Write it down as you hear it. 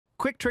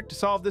Quick trick to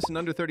solve this in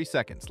under 30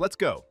 seconds. Let's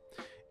go.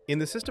 In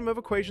the system of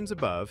equations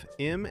above,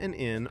 m and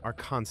n are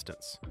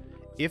constants.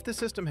 If the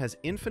system has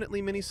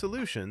infinitely many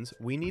solutions,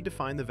 we need to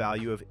find the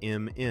value of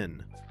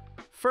mn.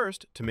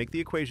 First, to make the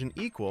equation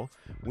equal,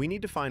 we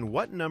need to find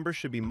what number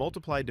should be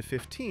multiplied to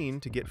 15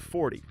 to get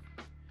 40.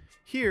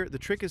 Here, the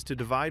trick is to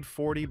divide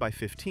 40 by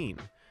 15.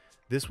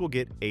 This will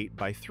get 8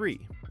 by 3.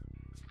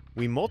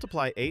 We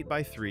multiply 8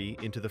 by 3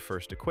 into the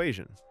first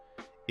equation.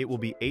 It will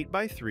be 8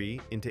 by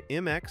 3 into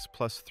mx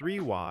plus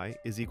 3y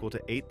is equal to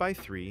 8 by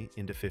 3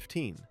 into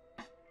 15.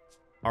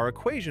 Our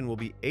equation will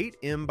be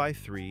 8m by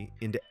 3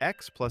 into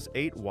x plus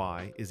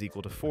 8y is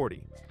equal to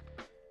 40.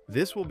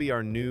 This will be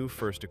our new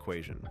first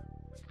equation.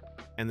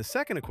 And the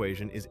second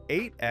equation is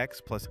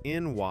 8x plus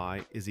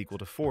ny is equal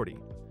to 40.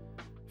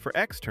 For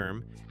x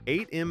term,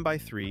 8m by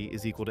 3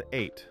 is equal to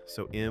 8,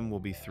 so m will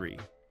be 3.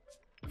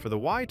 For the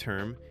y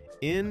term,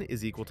 n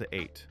is equal to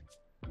 8.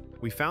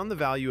 We found the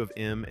value of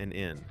m and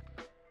n.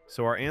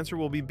 So our answer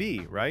will be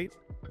B, right?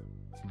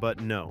 But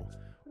no,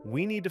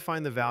 we need to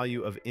find the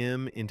value of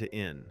m into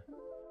n.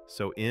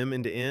 So m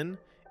into n,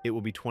 it will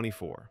be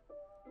 24.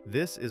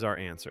 This is our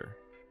answer.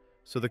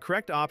 So the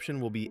correct option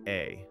will be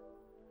A.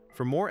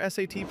 For more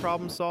SAT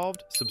problems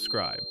solved,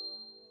 subscribe.